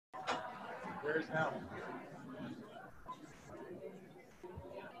Where's now?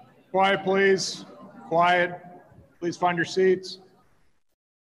 Quiet, please. Quiet. Please find your seats.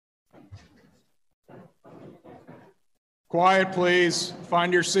 Quiet, please.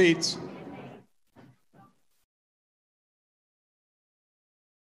 Find your seats.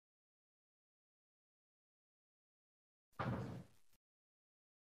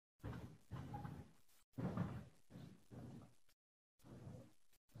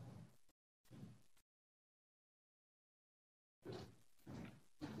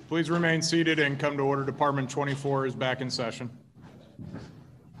 Please remain seated and come to order. Department 24 is back in session.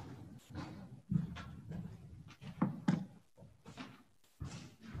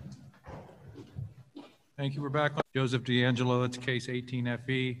 Thank you. We're back on Joseph DeAngelo. That's case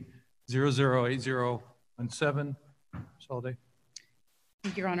 18FE 008017. Solday.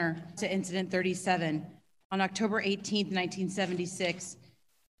 Thank you, Your Honor. To incident 37. On October 18th, 1976,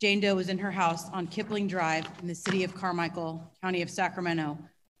 Jane Doe was in her house on Kipling Drive in the city of Carmichael, county of Sacramento,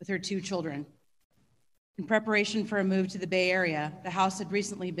 with her 2 children. In preparation for a move to the Bay Area, the house had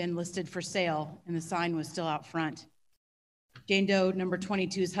recently been listed for sale and the sign was still out front. Jane Doe, number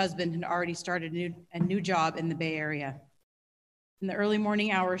 22's husband, had already started a new job in the Bay Area. In the early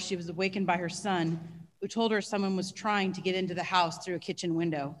morning hours, she was awakened by her son, who told her someone was trying to get into the house through a kitchen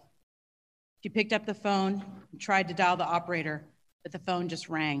window. She picked up the phone and tried to dial the operator, but the phone just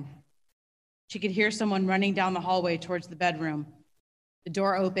rang. She could hear someone running down the hallway towards the bedroom. The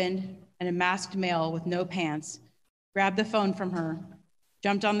door opened, and a masked male with no pants grabbed the phone from her,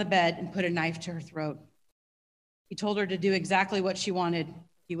 jumped on the bed, and put a knife to her throat. He told her to do exactly what she wanted.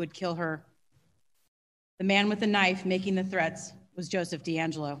 He would kill her. The man with the knife making the threats was Joseph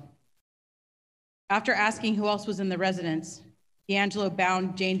DeAngelo. After asking who else was in the residence, DeAngelo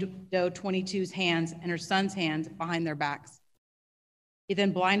bound Jane Doe 22's hands and her son's hands behind their backs. He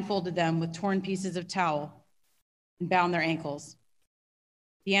then blindfolded them with torn pieces of towel and bound their ankles.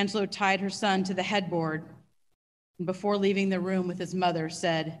 DeAngelo tied her son to the headboard and before leaving the room with his mother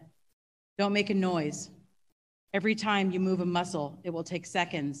said, "Don't make a noise. Every time you move a muscle, it will take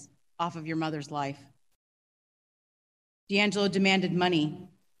seconds off of your mother's life." DeAngelo demanded money,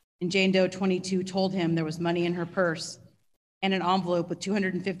 and Jane Doe 22 told him there was money in her purse and an envelope with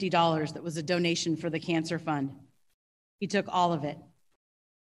 $250 that was a donation for the cancer fund. He took all of it.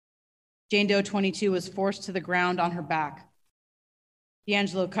 Jane Doe 22 was forced to the ground on her back.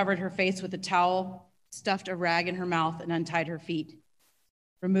 DeAngelo covered her face with a towel, stuffed a rag in her mouth, and untied her feet,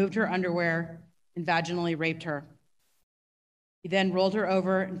 removed her underwear, and vaginally raped her. He then rolled her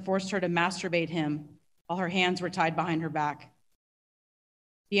over and forced her to masturbate him while her hands were tied behind her back.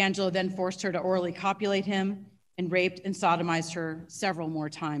 DeAngelo then forced her to orally copulate him and raped and sodomized her several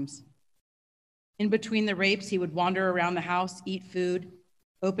more times. In between the rapes, he would wander around the house, eat food,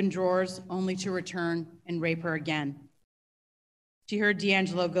 open drawers, only to return and rape her again. She heard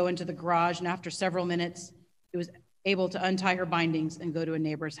DeAngelo go into the garage, and after several minutes, he was able to untie her bindings and go to a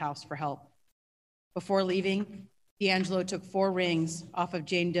neighbor's house for help. Before leaving, DeAngelo took 4 rings off of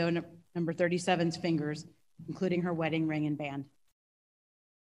Jane Doe number 37's fingers, including her wedding ring and band.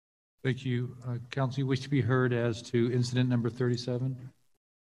 Thank you. Counsel, you wish to be heard as to incident number 37?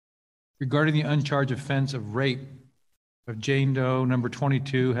 Regarding the uncharged offense of rape of Jane Doe number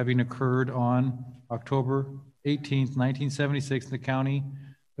 22 having occurred on October 18th, 1976 in the county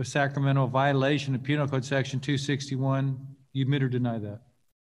of Sacramento, violation of Penal Code Section 261. Do you admit or deny that?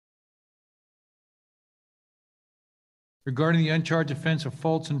 Regarding the uncharged offense of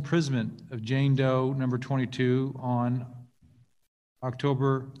false imprisonment of Jane Doe number 22 on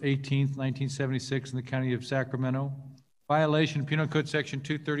October 18th, 1976 in the county of Sacramento, violation of Penal Code Section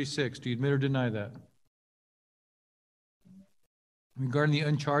 236. Do you admit or deny that? Regarding the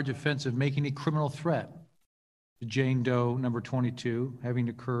uncharged offense of making a criminal threat to Jane Doe number 22 having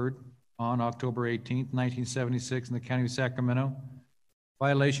occurred on October 18th, 1976 in the county of Sacramento,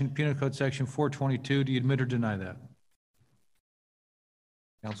 violation of Penal Code Section 422. Do you admit or deny that?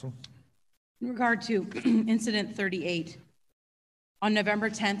 Counsel? In regard to incident 38, on November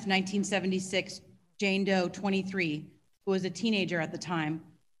 10th, 1976, Jane Doe 23, who was a teenager at the time,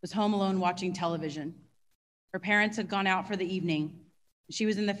 was home alone watching television. Her parents had gone out for the evening. She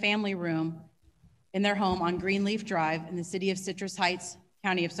was in the family room in their home on Greenleaf Drive in the city of Citrus Heights,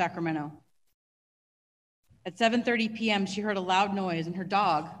 county of Sacramento. At 7:30 p.m., she heard a loud noise, and her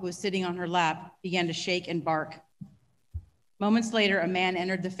dog, who was sitting on her lap, began to shake and bark. Moments later, a man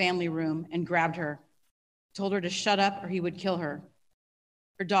entered the family room and grabbed her, told her to shut up or he would kill her.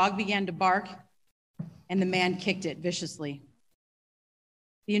 Her dog began to bark, and the man kicked it viciously.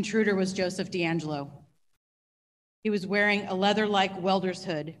 The intruder was Joseph DeAngelo. He was wearing a leather-like welder's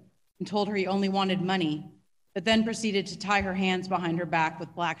hood, and told her he only wanted money, but then proceeded to tie her hands behind her back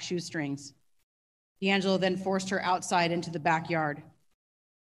with black shoestrings. DeAngelo then forced her outside into the backyard.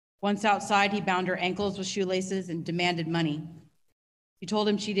 Once outside, he bound her ankles with shoelaces and demanded money. She told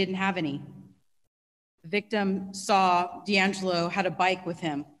him she didn't have any. The victim saw DeAngelo had a bike with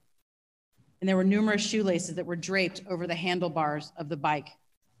him, and there were numerous shoelaces that were draped over the handlebars of the bike.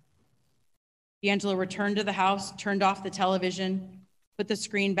 DeAngelo returned to the house, turned off the television, put the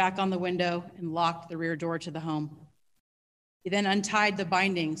screen back on the window, and locked the rear door to the home. He then untied the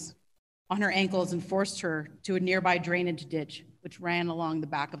bindings on her ankles and forced her to a nearby drainage ditch, which ran along the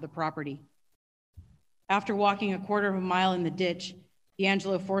back of the property. After walking a quarter of a mile in the ditch,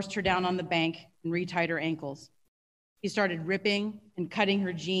 DeAngelo forced her down on the bank and retied her ankles. He started ripping and cutting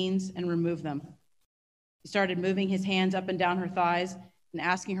her jeans and removed them. He started moving his hands up and down her thighs and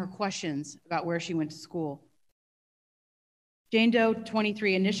asking her questions about where she went to school. Jane Doe,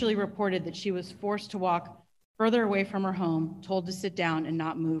 23, initially reported that she was forced to walk further away from her home, told to sit down and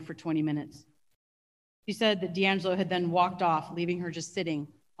not move for 20 minutes. She said that DeAngelo had then walked off, leaving her just sitting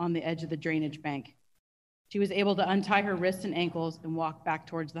on the edge of the drainage bank. She was able to untie her wrists and ankles and walk back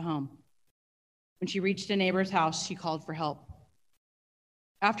towards the home. When she reached a neighbor's house, she called for help.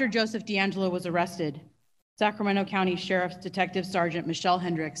 After Joseph DeAngelo was arrested, Sacramento County Sheriff's Detective Sergeant Michelle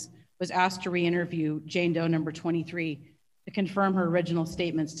Hendricks was asked to re-interview Jane Doe number 23 to confirm her original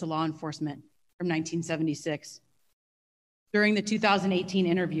statements to law enforcement from 1976. During the 2018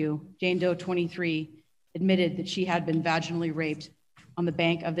 interview, Jane Doe 23 admitted that she had been vaginally raped on the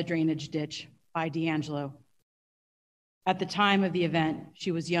bank of the drainage ditch by DeAngelo. At the time of the event,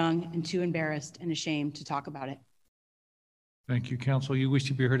 she was young and too embarrassed and ashamed to talk about it. Thank you, counsel. You wish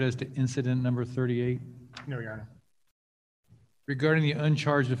to be heard as to incident number 38? No, Your Honor. Regarding the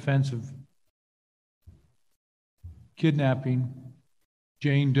uncharged offense of kidnapping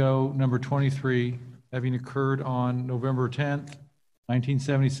Jane Doe number 23, having occurred on November 10th,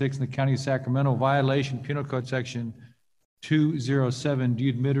 1976 in the County of Sacramento, violation Penal Code Section 207. Do you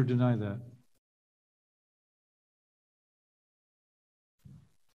admit or deny that?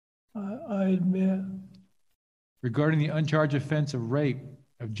 I admit. Regarding the uncharged offense of rape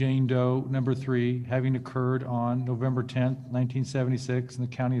of Jane Doe number 3, having occurred on November 10th, 1976 in the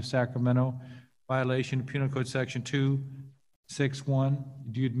County of Sacramento, violation Penal Code Section 261.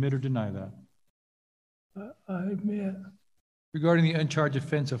 Do you admit or deny that? I admit. Regarding the uncharged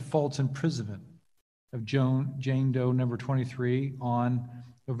offense of false imprisonment of Jane Doe number 23 on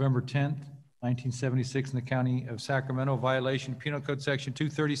November 10th, 1976 in the County of Sacramento, violation Penal Code Section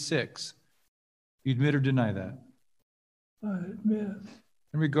 236. Do you admit or deny that? I admit.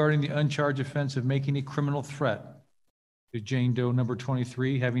 And regarding the uncharged offense of making a criminal threat to Jane Doe number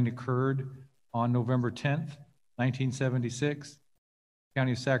 23, having occurred on November 10th, 1976,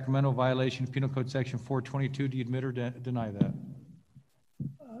 County of Sacramento, violation of Penal Code Section 422. Do you admit or deny that?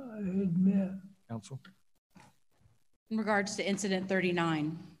 I admit. Counsel? In regards to incident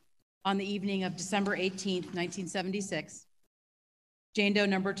 39, on the evening of December 18th, 1976, Jane Doe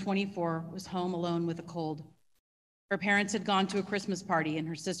number 24 was home alone with a cold. Her parents had gone to a Christmas party and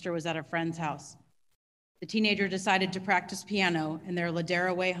her sister was at a friend's house. The teenager decided to practice piano in their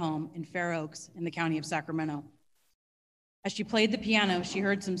Ladera Way home in Fair Oaks in the County of Sacramento. As she played the piano, she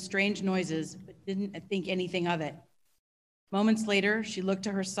heard some strange noises, but didn't think anything of it. Moments later, she looked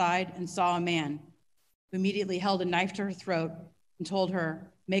to her side and saw a man who immediately held a knife to her throat and told her,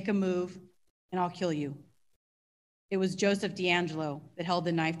 "Make a move and I'll kill you." It was Joseph DeAngelo that held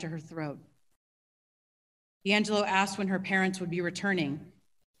the knife to her throat. DeAngelo asked when her parents would be returning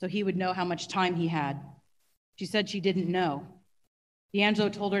so he would know how much time he had. She said she didn't know.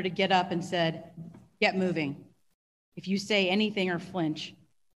 DeAngelo told her to get up and said, "Get moving. If you say anything or flinch,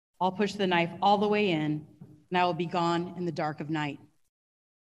 I'll push the knife all the way in and I will be gone in the dark of night."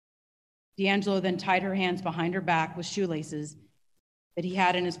 DeAngelo then tied her hands behind her back with shoelaces that he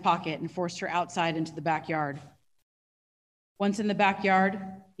had in his pocket and forced her outside into the backyard. Once in the backyard,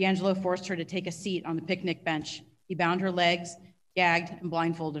 DeAngelo forced her to take a seat on the picnic bench. He bound her legs, gagged, and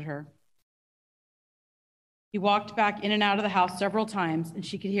blindfolded her. He walked back in and out of the house several times, and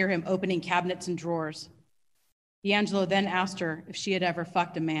she could hear him opening cabinets and drawers. DeAngelo then asked her if she had ever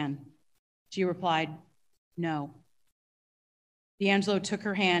fucked a man. She replied, "No." DeAngelo took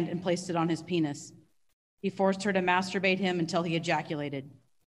her hand and placed it on his penis. He forced her to masturbate him until he ejaculated.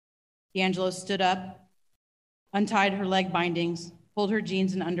 DeAngelo stood up, untied her leg bindings, pulled her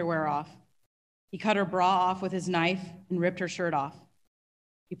jeans and underwear off. He cut her bra off with his knife and ripped her shirt off.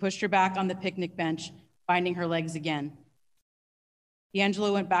 He pushed her back on the picnic bench, binding her legs again.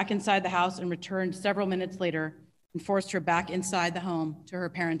 DeAngelo went back inside the house and returned several minutes later and forced her back inside the home to her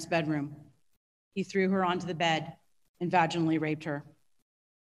parents' bedroom. He threw her onto the bed and vaginally raped her.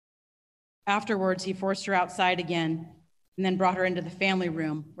 Afterwards, he forced her outside again and then brought her into the family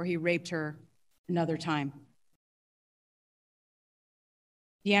room where he raped her another time.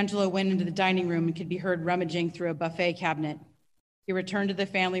 DeAngelo went into the dining room and could be heard rummaging through a buffet cabinet. He returned to the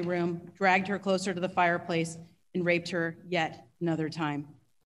family room, dragged her closer to the fireplace, and raped her yet another time.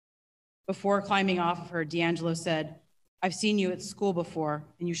 Before climbing off of her, DeAngelo said, "I've seen you at school before,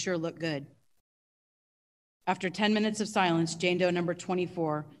 and you sure look good." After 10 minutes of silence, Jane Doe number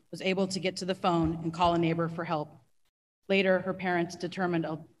 24 was able to get to the phone and call a neighbor for help. Later, her parents determined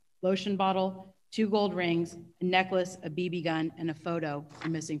a lotion bottle, 2 gold rings, a necklace, a BB gun, and a photo were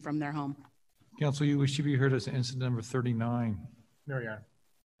missing from their home. Counsel, you wish to be heard as to incident number 39. No, Your Honor.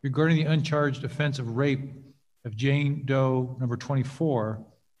 Regarding the uncharged offense of rape of Jane Doe number 24,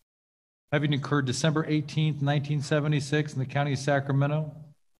 having occurred December 18th, 1976 in the county of Sacramento,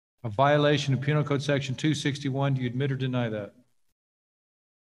 a violation of Penal Code Section 261. Do you admit or deny that?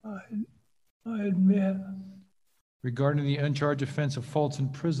 I admit. Regarding the uncharged offense of false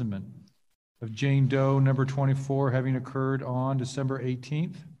imprisonment of Jane Doe number 24, having occurred on December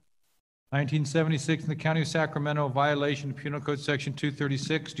 18th, 1976 in the county of Sacramento, a violation of Penal Code Section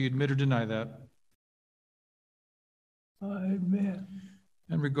 236. Do you admit or deny that? I admit.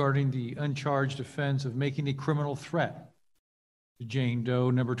 And regarding the uncharged offense of making a criminal threat to Jane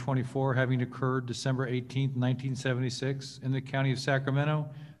Doe number 24, having occurred December 18th, 1976 in the county of Sacramento,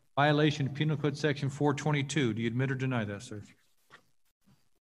 violation of Penal Code Section 422. Do you admit or deny that, sir?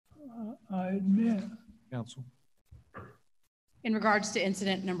 I admit. Counsel. In regards to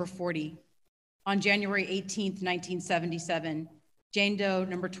incident number 40, on January 18th, 1977, Jane Doe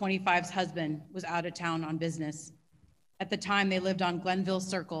number 25's husband was out of town on business. At the time, they lived on Glenville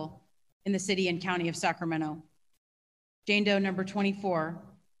Circle in the city and county of Sacramento. Jane Doe number 24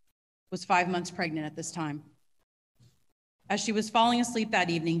 was 5 months pregnant at this time. As she was falling asleep that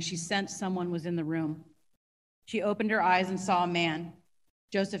evening, she sensed someone was in the room. She opened her eyes and saw a man,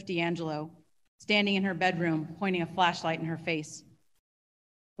 Joseph DeAngelo, standing in her bedroom, pointing a flashlight in her face.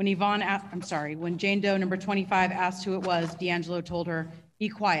 When Jane Doe number 25 asked who it was, DeAngelo told her, "Be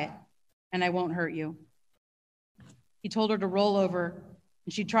quiet, and I won't hurt you." He told her to roll over,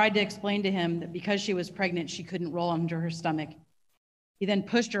 and she tried to explain to him that because she was pregnant, she couldn't roll onto her stomach. He then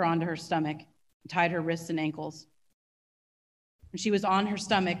pushed her onto her stomach and tied her wrists and ankles. When she was on her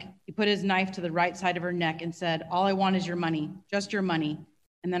stomach, he put his knife to the right side of her neck and said, "All I want is your money, just your money,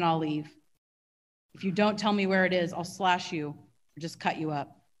 and then I'll leave. If you don't tell me where it is, I'll slash you or just cut you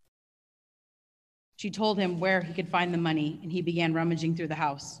up." She told him where he could find the money, and he began rummaging through the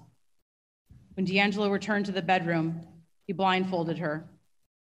house. When DeAngelo returned to the bedroom, he blindfolded her.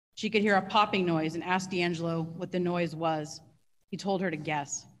 She could hear a popping noise and asked DeAngelo what the noise was. He told her to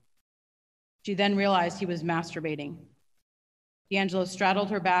guess. She then realized he was masturbating. DeAngelo straddled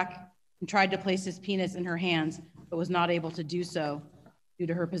her back and tried to place his penis in her hands, but was not able to do so due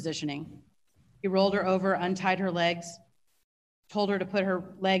to her positioning. He rolled her over, untied her legs, told her to put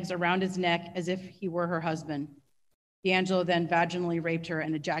her legs around his neck as if he were her husband. DeAngelo then vaginally raped her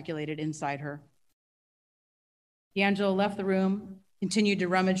and ejaculated inside her. DeAngelo left the room, continued to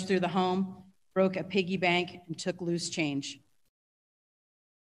rummage through the home, broke a piggy bank, and took loose change.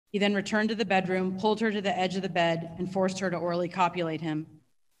 He then returned to the bedroom, pulled her to the edge of the bed, and forced her to orally copulate him.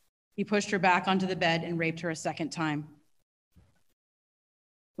 He pushed her back onto the bed and raped her a second time.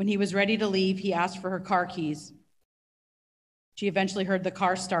 When he was ready to leave, he asked for her car keys. She eventually heard the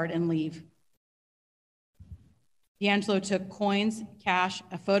car start and leave. DeAngelo took coins, cash,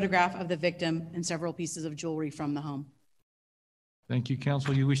 a photograph of the victim, and several pieces of jewelry from the home. Thank you,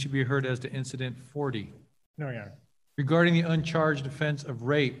 counsel. You wish to be heard as to incident 40. No, Your Honor. Regarding the uncharged offense of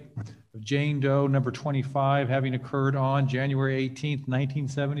rape of Jane Doe number 25, having occurred on January 18th,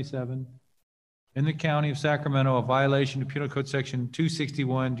 1977 in the county of Sacramento, a violation of Penal Code Section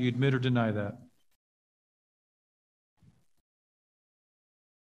 261. Do you admit or deny that?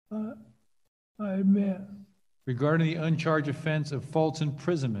 I admit. Regarding the uncharged offense of false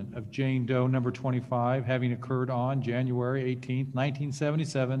imprisonment of Jane Doe number 25, having occurred on January 18th,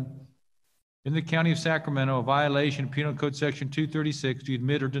 1977 in the county of Sacramento, a violation of Penal Code Section 236. Do you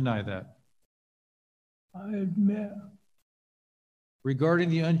admit or deny that? I admit. Regarding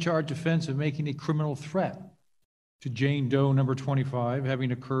the uncharged offense of making a criminal threat to Jane Doe number 25,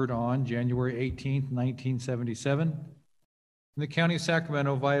 having occurred on January 18th, 1977 in the county of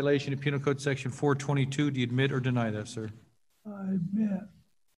Sacramento, violation of Penal Code Section 422. Do you admit or deny that, sir? I admit.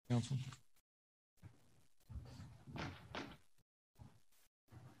 Counsel.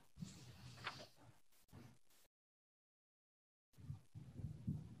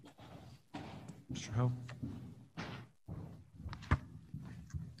 Mr. Ho.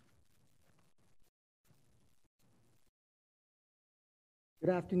 Good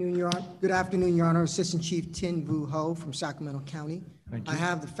afternoon, Your Honor. Good afternoon, Your Honor. Assistant Chief Tin Vu Ho from Sacramento County. Thank you. I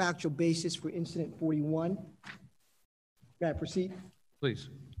have the factual basis for incident 41. May I proceed? Please.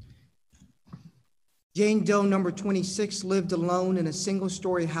 Jane Doe, number 26, lived alone in a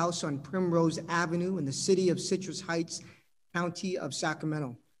single-story house on Primrose Avenue in the city of Citrus Heights, County of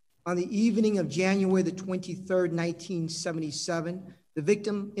Sacramento. On the evening of January the 23rd, 1977, the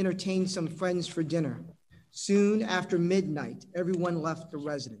victim entertained some friends for dinner. Soon after midnight, everyone left the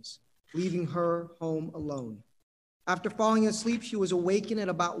residence, leaving her home alone. After falling asleep, she was awakened at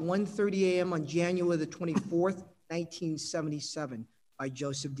about 1:30 a.m. on January the 24th, 1977, by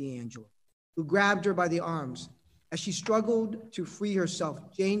Joseph DeAngelo, who grabbed her by the arms. As she struggled to free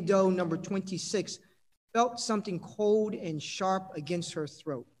herself, Jane Doe, number 26, felt something cold and sharp against her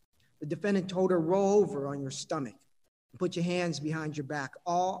throat. The defendant told her, "Roll over on your stomach and put your hands behind your back.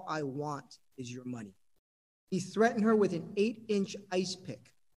 All I want is your money." He threatened her with an 8-inch ice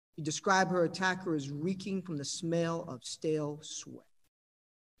pick. He described her attacker as reeking from the smell of stale sweat.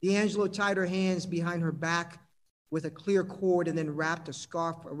 DeAngelo tied her hands behind her back with a clear cord and then wrapped a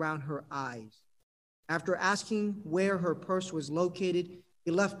scarf around her eyes. After asking where her purse was located,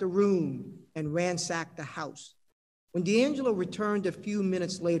 he left the room and ransacked the house. When DeAngelo returned a few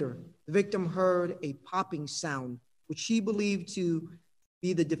minutes later, the victim heard a popping sound, which she believed to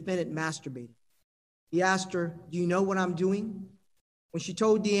be the defendant masturbating. He asked her, "Do you know what I'm doing?" When she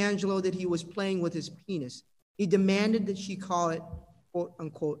told DeAngelo that he was playing with his penis, he demanded that she call it, quote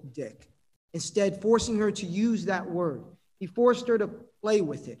unquote, dick. Instead, forcing her to use that word, he forced her to play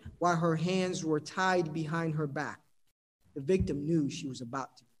with it while her hands were tied behind her back. The victim knew she was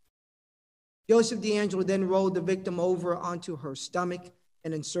about to. Joseph DeAngelo then rolled the victim over onto her stomach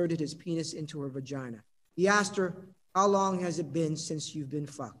and inserted his penis into her vagina. He asked her, "How long has it been since you've been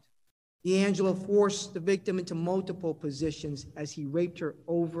fucked?" DeAngelo forced the victim into multiple positions as he raped her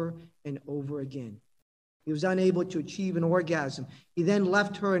over and over again. He was unable to achieve an orgasm. He then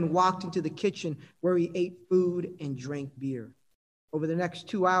left her and walked into the kitchen where he ate food and drank beer. Over the next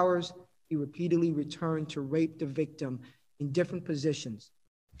 2 hours, he repeatedly returned to rape the victim in different positions.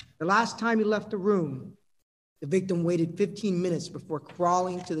 The last time he left the room, the victim waited 15 minutes before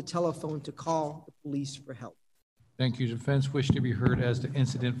crawling to the telephone to call the police for help. Thank you. Defense wish to be heard as to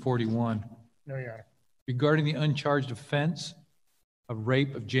incident 41. No, Your Honor. Regarding the uncharged offense of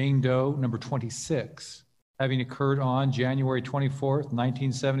rape of Jane Doe, number 26, having occurred on January 24th,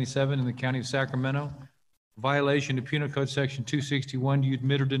 1977 in the county of Sacramento, violation of Penal Code Section 261, do you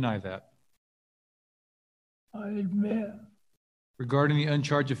admit or deny that? I admit. Regarding the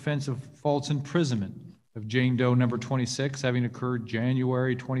uncharged offense of false imprisonment of Jane Doe, number 26, having occurred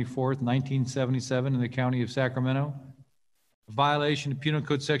January 24th, 1977 in the county of Sacramento, a violation of Penal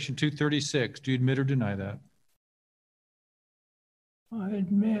Code Section 236, do you admit or deny that? I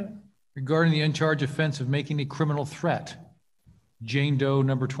admit. Regarding the uncharged offense of making a criminal threat, Jane Doe,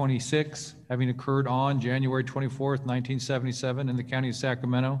 number 26, having occurred on January 24th, 1977 in the county of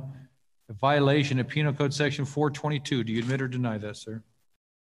Sacramento, a violation of Penal Code Section 422, do you admit or deny that, sir?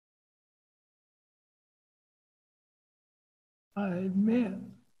 I admit.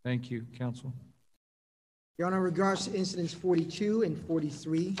 Thank you, counsel. Your Honor, in regards to incidents 42 and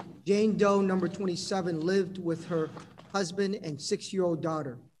 43, Jane Doe, number 27, lived with her husband and 6-year-old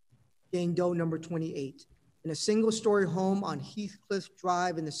daughter, Jane Doe, number 28, in a single-story home on Heathcliff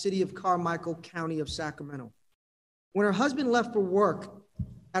Drive in the city of Carmichael, County of Sacramento. When her husband left for work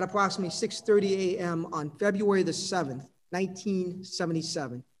at approximately 6:30 a.m. on February the 7th,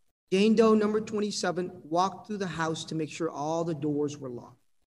 1977, Jane Doe, number 27, walked through the house to make sure all the doors were locked.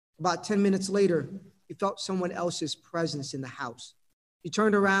 About 10 minutes later, she felt someone else's presence in the house. She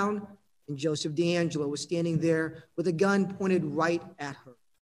turned around, and Joseph DeAngelo was standing there with a gun pointed right at her.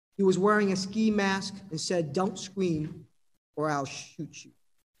 He was wearing a ski mask and said, "Don't scream or I'll shoot you.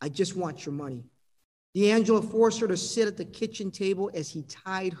 I just want your money." DeAngelo forced her to sit at the kitchen table as he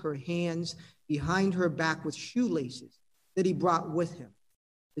tied her hands behind her back with shoelaces that he brought with him.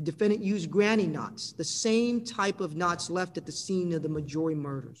 The defendant used granny knots, the same type of knots left at the scene of the Majori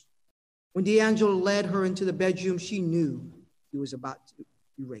murders. When DeAngelo led her into the bedroom, she knew he was about to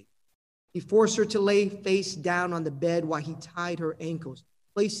be raped. He forced her to lay face down on the bed while he tied her ankles,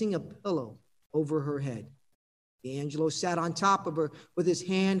 placing a pillow over her head. DeAngelo sat on top of her with his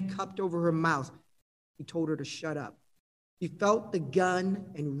hand cupped over her mouth. He told her to shut up. He felt the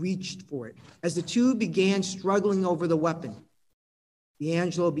gun and reached for it as the two began struggling over the weapon.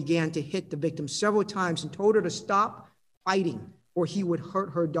 DeAngelo began to hit the victim several times and told her to stop fighting or he would hurt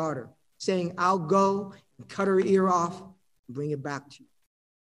her daughter. saying, "I'll go and cut her ear off and bring it back to you."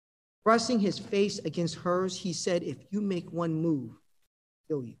 Pressing his face against hers, he said, "If you make one move, I'll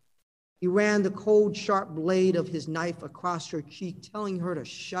kill you." He ran the cold, sharp blade of his knife across her cheek, telling her to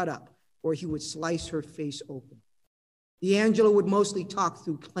shut up, or he would slice her face open. DeAngelo would mostly talk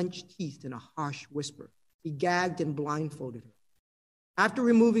through clenched teeth in a harsh whisper. He gagged and blindfolded her. After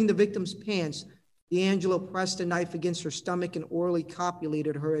removing the victim's pants, DeAngelo pressed the knife against her stomach and orally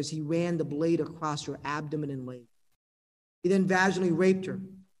copulated her as he ran the blade across her abdomen and leg. He then vaginally raped her,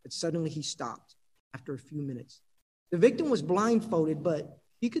 but suddenly he stopped after a few minutes. The victim was blindfolded, but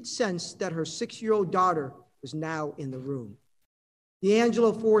he could sense that her 6-year-old daughter was now in the room.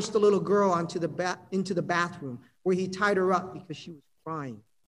 DeAngelo forced the little girl into the bathroom, where he tied her up because she was crying.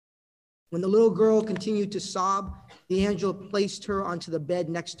 When the little girl continued to sob, DeAngelo placed her onto the bed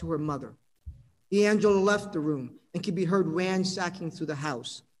next to her mother. DeAngelo left the room and could be heard ransacking through the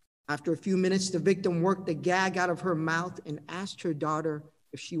house. After a few minutes, the victim worked the gag out of her mouth and asked her daughter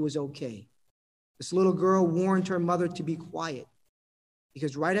if she was okay. This little girl warned her mother to be quiet,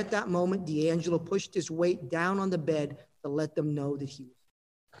 because right at that moment, DeAngelo pushed his weight down on the bed to let them know that he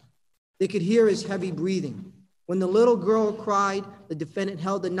was. They could hear his heavy breathing. When the little girl cried, the defendant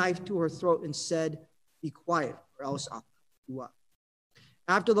held the knife to her throat and said, "Be quiet, or else I'll cut you up."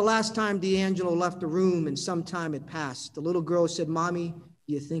 After the last time DeAngelo left the room and some time had passed, the little girl said, "Mommy,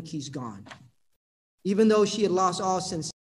 do you think he's gone?" Even though she had lost all sense